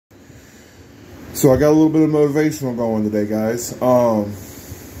So I got a little bit of motivational going today, guys.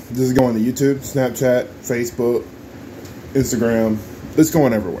 This is going to YouTube, Snapchat, Facebook, Instagram. It's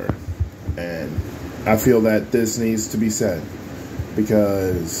going everywhere. And I feel that this needs to be said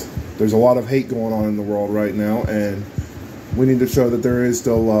because there's a lot of hate going on in the world right now, and we need to show that there is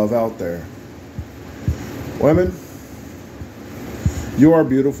still love out there. Women, you are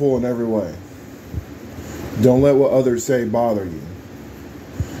beautiful in every way. Don't let what others say bother you.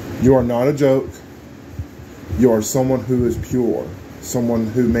 You are not a joke. You are someone who is pure. Someone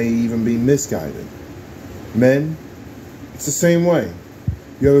who may even be misguided. Men, it's the same way.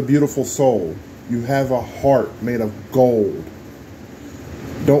 You have a beautiful soul. You have a heart made of gold.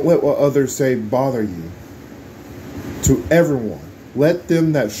 Don't let what others say bother you. To everyone, let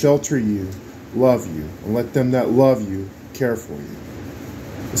them that shelter you love you. And let them that love you care for you.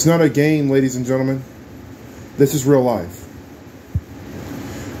 It's not a game, ladies and gentlemen. This is real life.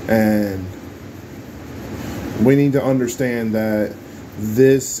 And we need to understand that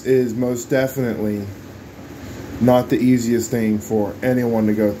this is most definitely not the easiest thing for anyone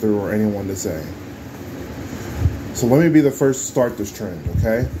to go through or anyone to say. So let me be the first to start this trend,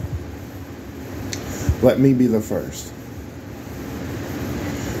 okay? Let me be the first.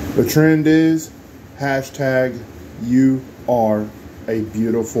 The trend is hashtag you are a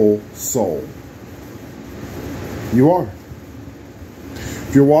beautiful soul. You are.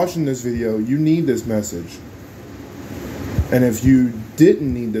 If you're watching this video, you need this message. And if you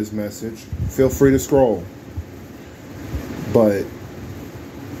didn't need this message, feel free to scroll. But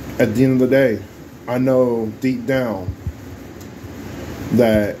at the end of the day, I know deep down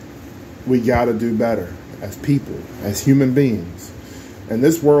that we got to do better as people, as human beings. And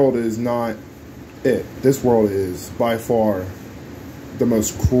this world is not it. This world is by far the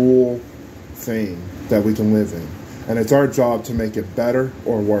most cruel thing that we can live in. And it's our job to make it better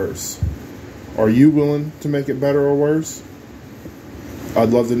or worse. Are you willing to make it better or worse? I'd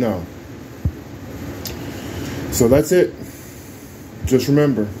love to know. So that's it. Just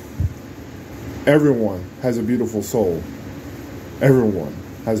remember, everyone has a beautiful soul. Everyone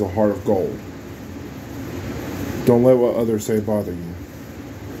has a heart of gold. Don't let what others say bother you.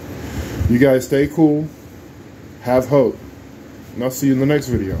 You guys stay cool. Have hope. And I'll see you in the next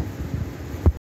video.